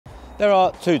There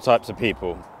are two types of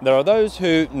people. There are those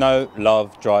who know,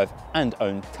 love, drive and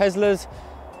own Teslas,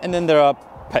 and then there are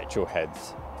petrol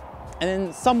heads. And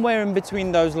then somewhere in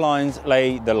between those lines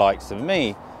lay the likes of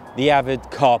me, the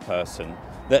avid car person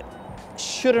that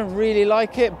shouldn't really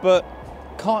like it, but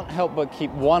can't help but keep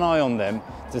one eye on them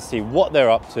to see what they're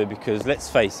up to, because let's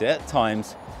face it, at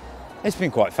times it's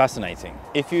been quite fascinating.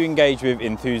 If you engage with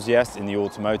enthusiasts in the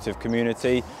automotive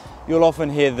community, you'll often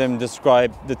hear them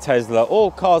describe the Tesla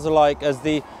or cars alike as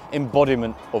the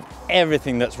embodiment of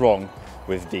everything that's wrong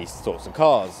with these sorts of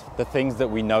cars. The things that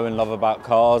we know and love about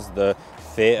cars, the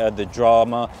theatre, the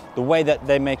drama, the way that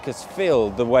they make us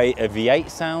feel, the way a V8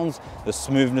 sounds, the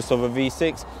smoothness of a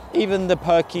V6, even the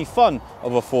perky fun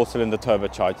of a 4-cylinder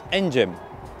turbocharged engine.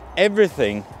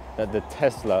 Everything that the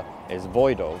Tesla is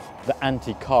void of, the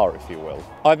anti-car, if you will.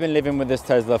 I've been living with this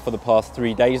Tesla for the past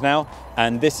 3 days now,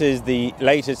 and this is the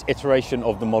latest iteration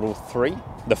of the Model 3,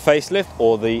 the facelift,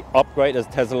 or the upgrade as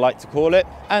Tesla like to call it,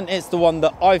 and it's the one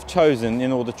that I've chosen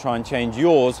in order to try and change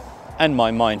yours and my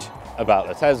mind about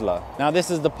the Tesla. Now, this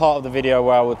is the part of the video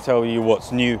where I will tell you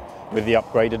what's new with the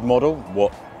upgraded model,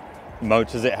 what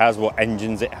motors it has, what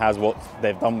engines it has, what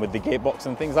they've done with the gearbox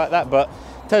and things like that. But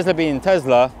Tesla being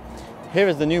Tesla, here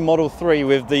is the new Model 3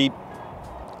 with the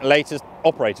latest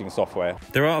operating software.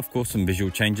 There are of course some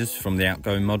visual changes from the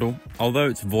outgoing model. Although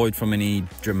it's void from any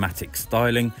dramatic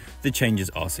styling, the changes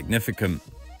are significant.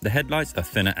 The headlights are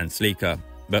thinner and sleeker,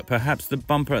 but perhaps the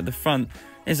bumper at the front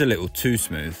is a little too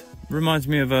smooth. Reminds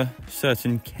me of a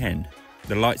certain Ken.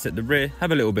 The lights at the rear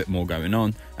have a little bit more going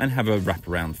on and have a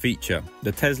wraparound feature.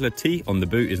 The Tesla T on the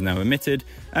boot is now omitted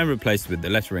and replaced with the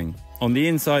lettering. On the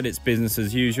inside, it's business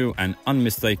as usual and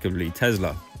unmistakably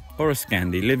Tesla, or a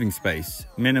Scandi living space,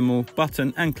 minimal,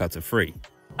 button and clutter free.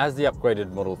 As the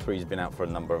upgraded Model 3 has been out for a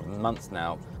number of months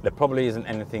now, there probably isn't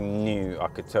anything new I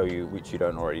could tell you which you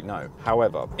don't already know.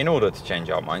 However, in order to change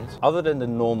our minds, other than the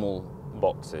normal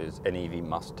boxes an EV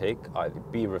must tick, either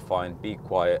be refined, be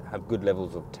quiet, have good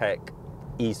levels of tech,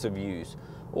 ease of use,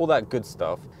 all that good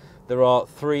stuff, there are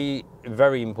 3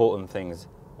 very important things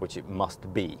which it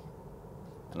must be.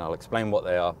 And I'll explain what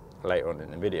they are later on in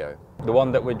the video. The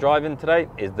one that we're driving today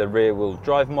is the rear-wheel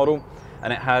drive model,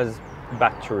 and it has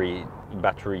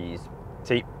batteries.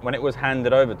 See, when it was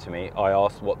handed over to me, I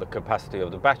asked what the capacity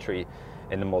of the battery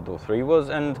in the Model 3 was,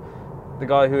 and the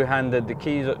guy who handed the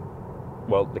keys,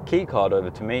 well, the key card over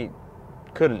to me,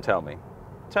 couldn't tell me.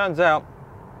 Turns out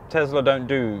Tesla don't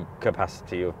do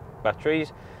capacity of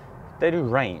batteries, they do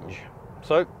range.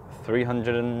 So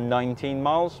 319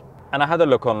 miles. And I had a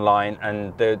look online,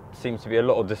 and there seems to be a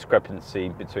lot of discrepancy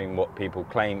between what people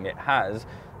claim it has.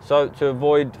 So to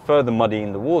avoid further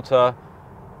muddying the water,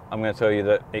 I'm going to tell you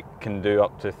that it can do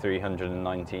up to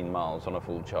 319 miles on a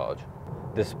full charge.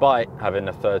 Despite having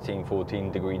a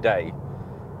 13-14 degree day,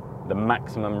 the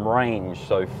maximum range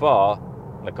so far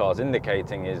the car's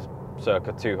indicating is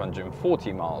circa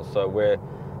 240 miles. So we're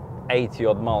 80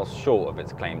 odd miles short of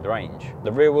its claimed range.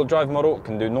 The rear-wheel drive model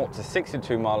can do 0 to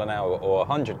 62 mile an hour or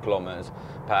 100 kilometers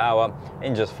per hour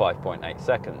in just 5.8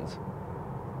 seconds,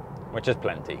 which is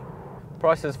plenty.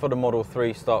 Prices for the Model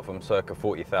 3 start from circa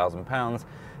 £40,000,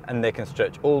 and they can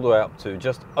stretch all the way up to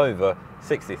just over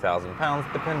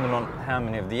 £60,000, depending on how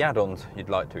many of the add-ons you'd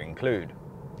like to include.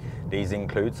 These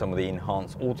include some of the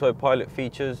enhanced autopilot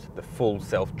features, the full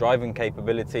self-driving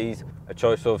capabilities, a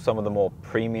choice of some of the more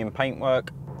premium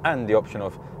paintwork, and the option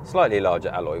of slightly larger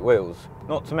alloy wheels.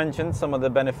 Not to mention some of the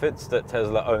benefits that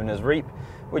Tesla owners reap,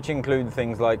 which include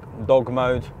things like dog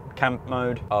mode, camp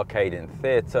mode, arcade in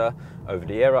theatre,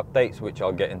 over-the-air updates, which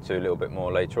I'll get into a little bit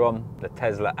more later on, the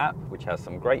Tesla app, which has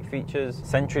some great features,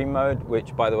 Sentry mode,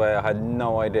 which by the way I had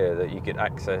no idea that you could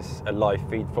access a live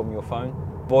feed from your phone,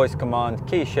 voice command,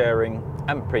 key sharing,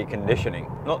 and preconditioning.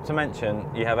 Not to mention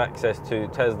you have access to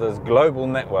Tesla's global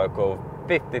network of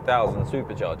 50,000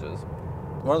 superchargers.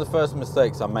 One of the first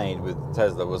mistakes I made with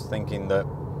Tesla was thinking that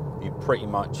you pretty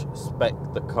much spec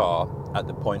the car at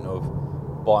the point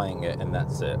of buying it and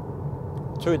that's it.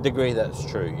 To a degree that's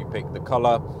true. You pick the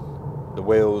colour, the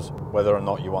wheels, whether or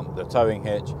not you want the towing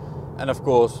hitch, and of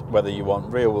course whether you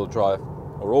want rear-wheel drive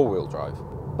or all-wheel drive.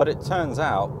 But it turns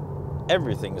out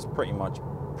everything is pretty much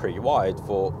pre-wired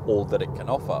for all that it can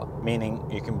offer, meaning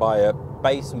you can buy a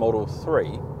base Model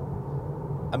 3.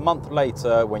 A month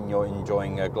later, when you're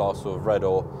enjoying a glass of red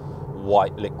or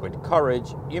white liquid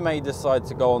courage, you may decide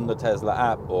to go on the Tesla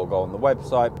app or go on the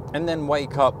website and then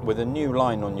wake up with a new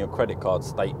line on your credit card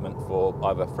statement for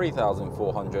either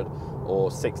 £3,400 or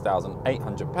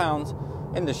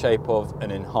 £6,800 in the shape of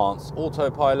an enhanced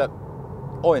autopilot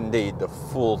or indeed the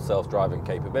full self-driving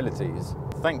capabilities.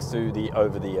 Thanks to the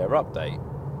over-the-air update,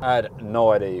 I had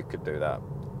no idea you could do that.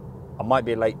 I might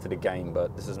be late to the game,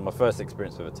 but this is my first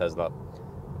experience with a Tesla.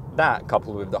 That,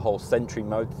 coupled with the whole Sentry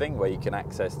mode thing, where you can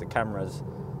access the cameras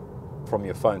from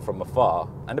your phone from afar.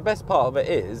 And the best part of it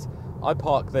is, I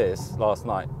parked this last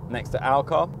night next to our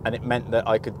car, and it meant that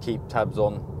I could keep tabs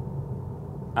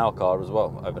on our car as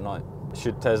well overnight.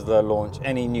 Should Tesla launch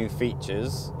any new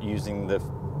features using the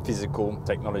physical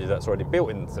technology that's already built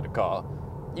into the car,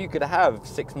 you could have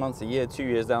 6 months, a year, 2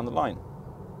 years down the line.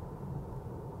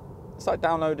 It's like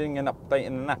downloading and updating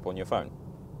an app on your phone.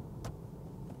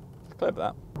 It's clever,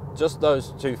 that. Just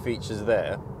those two features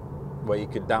there, where you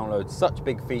could download such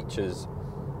big features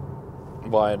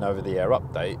via an over-the-air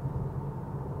update,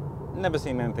 never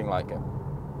seen anything like it.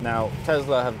 Now,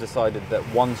 Tesla have decided that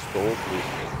one stalk is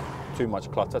too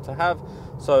much clutter to have,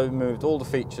 so moved all the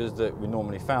features that we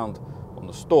normally found on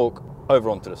the stalk over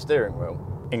onto the steering wheel,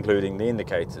 including the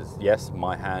indicators. Yes,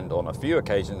 my hand on a few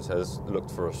occasions has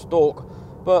looked for a stalk,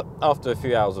 but after a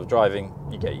few hours of driving,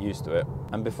 you get used to it.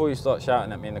 And before you start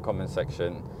shouting at me in the comment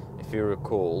section, if you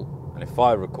recall, and if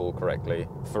I recall correctly,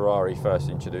 Ferrari first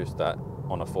introduced that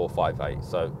on a 458,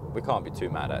 so we can't be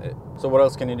too mad at it. So what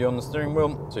else can you do on the steering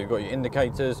wheel? So you've got your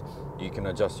indicators, you can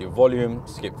adjust your volume,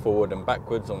 skip forward and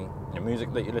backwards on your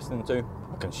music that you're listening to.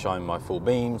 I can shine my full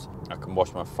beams, I can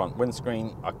wash my front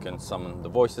windscreen, I can summon the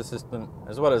voice assistant,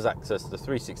 as well as access the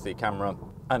 360 camera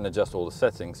and adjust all the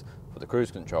settings for the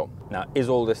cruise control. Now, is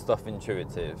all this stuff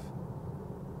intuitive?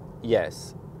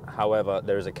 Yes, however,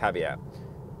 there is a caveat.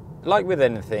 Like with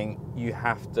anything, you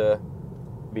have to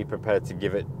be prepared to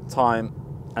give it time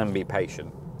and be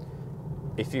patient.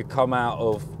 If you come out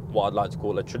of what I'd like to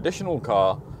call a traditional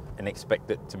car and expect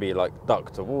it to be like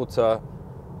duck to water,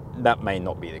 that may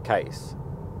not be the case.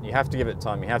 You have to give it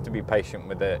time, you have to be patient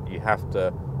with it, you have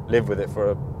to live with it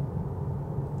for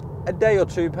a day or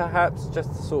two perhaps,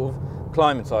 just to sort of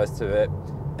acclimatize to it,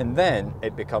 and then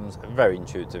it becomes very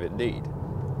intuitive indeed.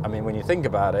 I mean, when you think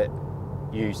about it,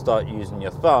 you start using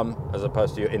your thumb as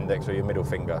opposed to your index or your middle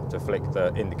finger to flick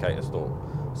the indicator stalk.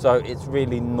 So it's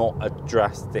really not as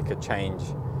drastic a change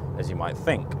as you might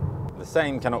think. The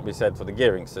same cannot be said for the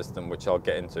gearing system, which I'll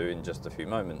get into in just a few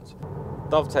moments.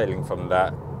 Dovetailing from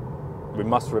that, we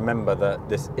must remember that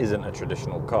this isn't a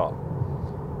traditional car.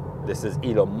 This is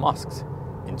Elon Musk's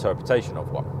interpretation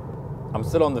of one. I'm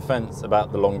still on the fence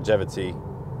about the longevity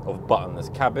of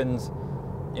buttonless cabins.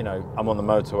 You know, I'm on the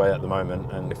motorway at the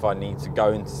moment, and if I need to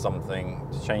go into something,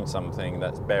 to change something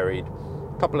that's buried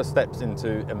a couple of steps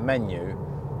into a menu,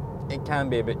 it can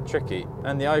be a bit tricky.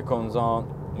 And the icons aren't,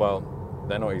 well,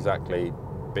 they're not exactly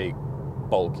big,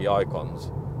 bulky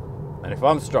icons. And if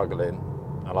I'm struggling,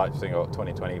 I like to think I've got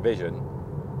 20/20 vision.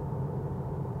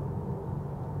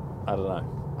 I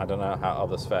don't know how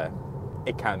others fare.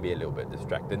 It can be a little bit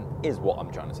distracting, is what I'm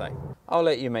trying to say. I'll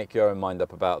let you make your own mind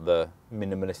up about the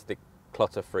minimalistic,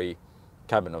 clutter-free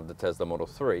cabin of the Tesla Model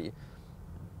 3,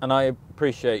 and I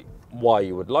appreciate why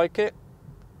you would like it.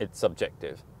 It's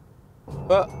subjective,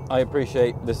 but I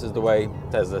appreciate this is the way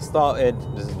Tesla started,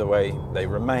 this is the way they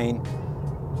remain,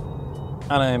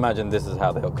 and I imagine this is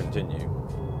how they'll continue.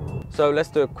 So let's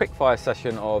do a quick fire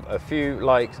session of a few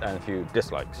likes and a few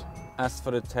dislikes. As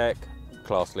for the tech,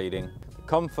 class leading, the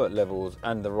comfort levels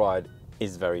and the ride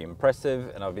is very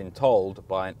impressive, and I've been told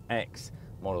by an ex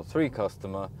Model 3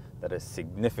 customer that has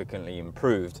significantly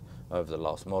improved over the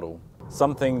last model.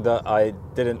 Something that I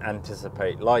didn't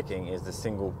anticipate liking is the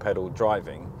single pedal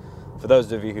driving. For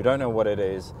those of you who don't know what it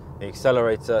is, the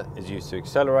accelerator is used to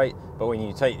accelerate, but when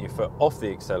you take your foot off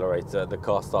the accelerator, the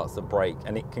car starts to brake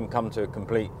and it can come to a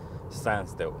complete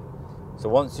standstill. So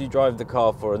once you drive the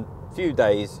car for a few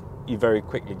days, you very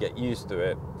quickly get used to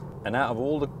it. And out of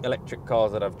all the electric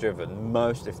cars that I've driven,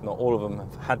 most, if not all of them,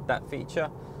 have had that feature,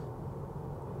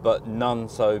 but none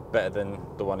so better than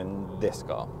the one in this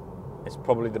car. It's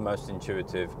probably the most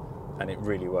intuitive, and it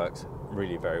really works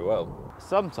really very well.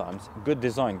 Sometimes good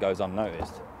design goes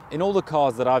unnoticed. In all the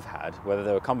cars that I've had, whether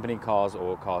they were company cars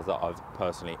or cars that I've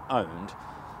personally owned,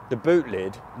 the boot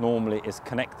lid normally is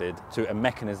connected to a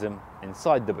mechanism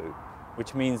inside the boot,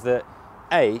 which means that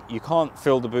A, you can't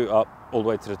fill the boot up all the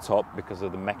way to the top because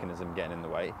of the mechanism getting in the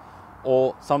way,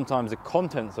 or sometimes the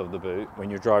contents of the boot, when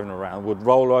you're driving around, would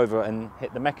roll over and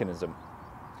hit the mechanism.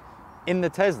 In the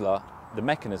Tesla, the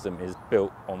mechanism is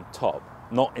built on top,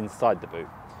 not inside the boot,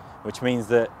 which means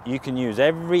that you can use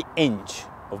every inch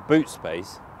of boot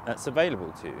space that's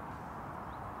available to you.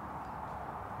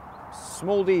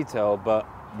 Small detail, but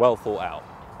well thought out.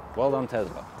 Well done,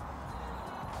 Tesla.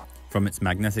 From its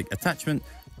magnetic attachment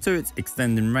to its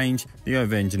extending range, the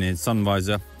over-engineered sun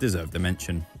visor deserved a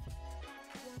mention.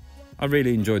 I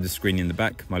really enjoyed the screen in the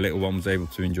back. My little one was able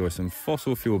to enjoy some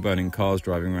fossil fuel burning cars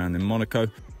driving around in Monaco.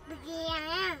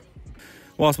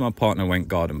 whilst my partner went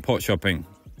garden pot shopping.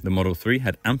 The Model 3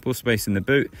 had ample space in the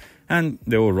boot, and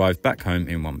they all arrived back home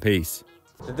in one piece.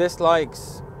 The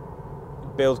dislikes,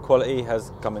 build quality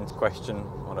has come into question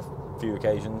on a few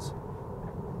occasions.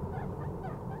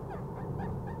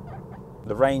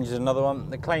 The range is another one.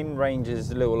 The claimed range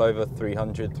is a little over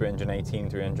 300, 318,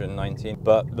 319,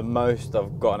 but the most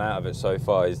I've gotten out of it so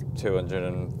far is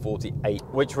 248,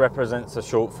 which represents a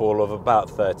shortfall of about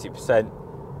 30%,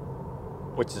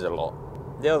 which is a lot.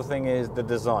 The other thing is the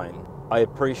design. I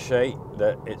appreciate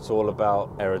that it's all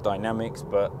about aerodynamics,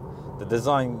 but the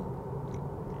design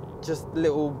just a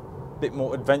little bit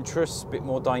more adventurous, a bit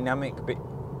more dynamic, a bit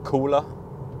cooler,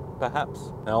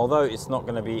 perhaps. Now, although it's not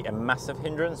going to be a massive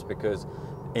hindrance, because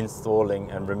installing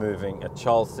and removing a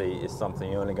child seat is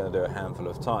something you're only going to do a handful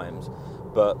of times,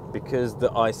 but because the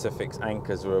ISOFIX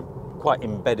anchors were quite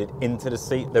embedded into the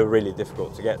seat, they're really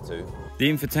difficult to get to.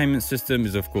 The infotainment system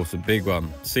is of course a big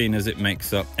one, seeing as it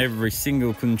makes up every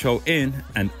single control in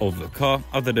and of the car,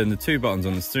 other than the 2 buttons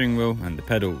on the steering wheel and the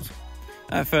pedals.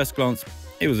 At first glance,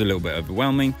 it was a little bit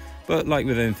overwhelming, but like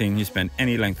with anything you spend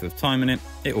any length of time in it,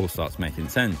 it all starts making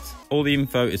sense. All the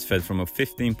info is fed from a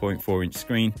 15.4-inch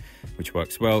screen, which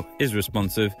works well, is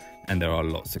responsive, and there are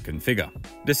lots to configure.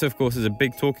 This of course is a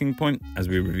big talking point. As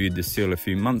we reviewed the Seal a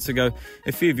few months ago,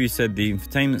 a few of you said the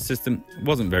infotainment system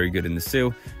wasn't very good in the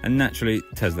Seal, and naturally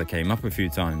Tesla came up a few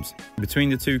times. Between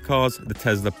the two cars, the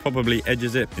Tesla probably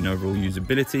edges it in overall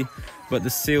usability, but the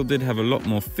Seal did have a lot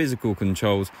more physical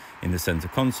controls in the center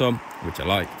console, which I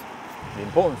liked. The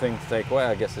important thing to take away,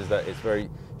 I guess, is that it's very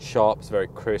sharp, it's very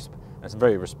crisp, and it's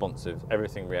very responsive.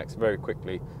 Everything reacts very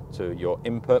quickly to your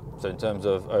input. So in terms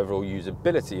of overall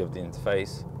usability of the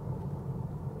interface,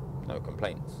 no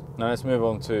complaints. Now let's move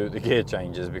on to the gear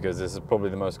changes, because this is probably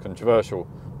the most controversial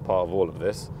part of all of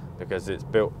this, because it's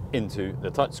built into the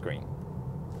touchscreen.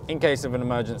 In case of an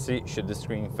emergency, should the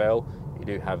screen fail, you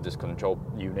do have this control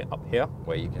unit up here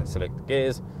where you can select the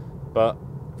gears, but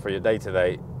for your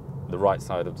day-to-day, the right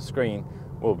side of the screen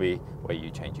will be where you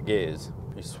change your gears.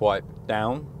 You swipe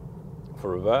down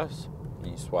for reverse,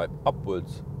 and you swipe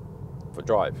upwards for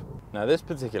drive. Now this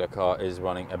particular car is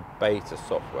running a beta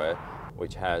software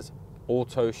which has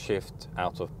auto shift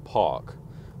out of park,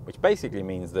 which basically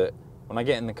means that when I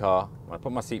get in the car, when I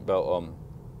put my seatbelt on,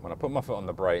 when I put my foot on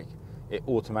the brake, it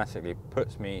automatically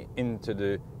puts me into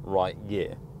the right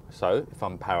gear. So if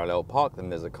I'm parallel parked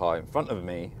and there's a car in front of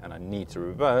me and I need to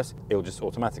reverse, it'll just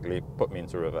automatically put me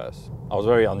into reverse. I was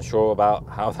very unsure about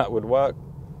how that would work,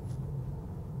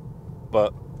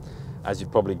 but as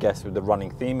you've probably guessed with the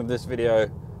running theme of this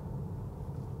video,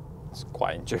 it's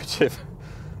quite intuitive.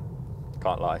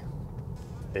 Can't lie,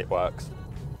 it works.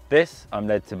 This, I'm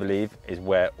led to believe, is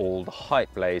where all the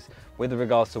hype lays with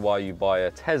regards to why you buy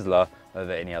a Tesla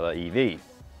over any other EV.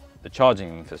 The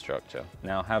charging infrastructure.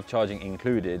 Now, I have charging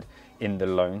included in the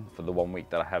loan for the 1 week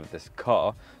that I have this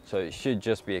car, so it should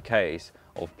just be a case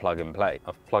of plug and play.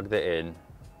 I've plugged it in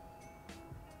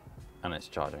and it's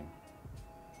charging.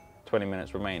 20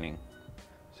 minutes remaining.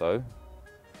 So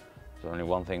there's only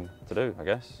one thing to do, I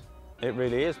guess. It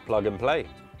really is plug and play.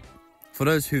 For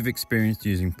those who've experienced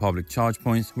using public charge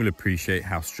points will appreciate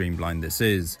how streamlined this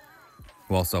is.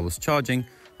 Whilst I was charging,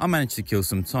 I managed to kill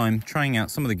some time trying out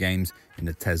some of the games in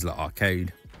the Tesla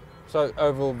arcade. So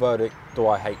overall verdict, do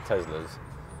I hate Teslas?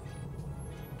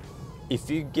 If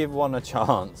you give one a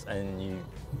chance and you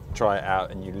try it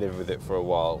out and you live with it for a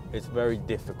while, it's very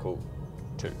difficult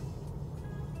to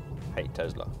hate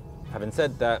Tesla. Having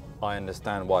said that, I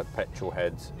understand why petrol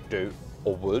heads do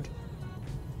or would.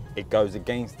 It goes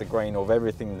against the grain of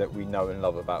everything that we know and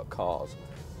love about cars.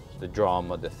 The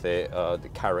drama, the theatre, the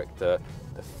character,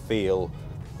 the feel,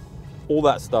 all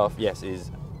that stuff, yes,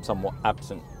 is somewhat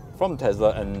absent from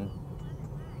Tesla and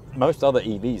most other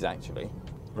EVs actually.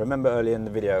 Remember earlier in the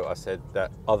video I said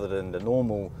that other than the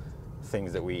normal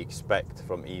things that we expect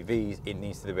from EVs, it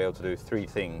needs to be able to do 3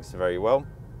 things very well.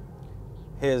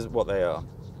 Here's what they are.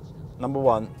 Number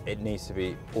 1, it needs to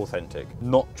be authentic.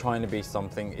 Not trying to be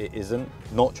something it isn't,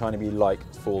 not trying to be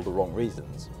liked for all the wrong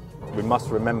reasons. We must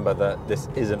remember that this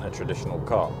isn't a traditional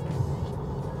car.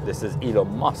 This is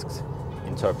Elon Musk's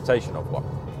interpretation of one.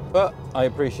 But I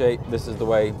appreciate this is the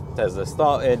way Tesla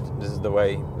started, this is the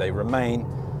way they remain,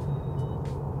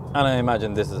 and I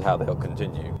imagine this is how they'll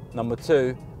continue. Number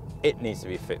 2, it needs to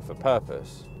be fit for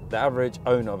purpose. The average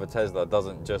owner of a Tesla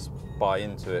doesn't just buy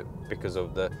into it because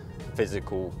of the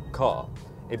physical car.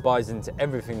 It buys into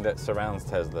everything that surrounds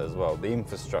Tesla as well, the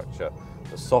infrastructure,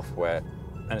 the software,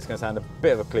 and it's going to sound a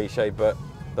bit of a cliche, but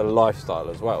the lifestyle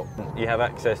as well. You have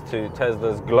access to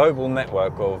Tesla's global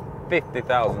network of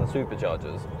 50,000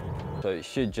 superchargers. So it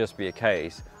should just be a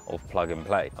case of plug and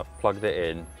play. I've plugged it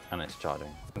in and it's charging.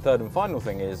 The third and final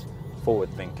thing is forward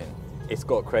thinking. It's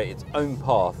got to create its own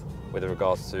path with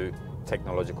regards to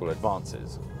technological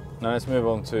advances. Now let's move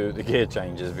on to the gear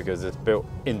changes because it's built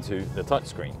into the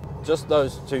touchscreen. Just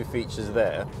those two features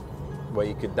there, where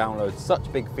you could download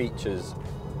such big features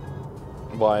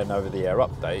via an over-the-air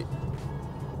update,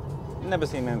 never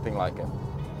seen anything like it.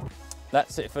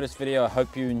 That's it for this video. I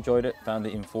hope you enjoyed it, found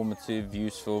it informative,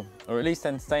 useful, or at least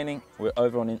entertaining. We're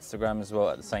over on Instagram as well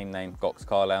at the same name, Gox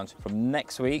Car Lounge. From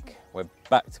next week, we're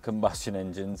back to combustion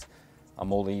engines.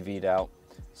 I'm all EV'd out,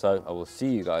 so I will see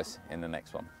you guys in the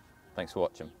next one. Thanks for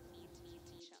watching.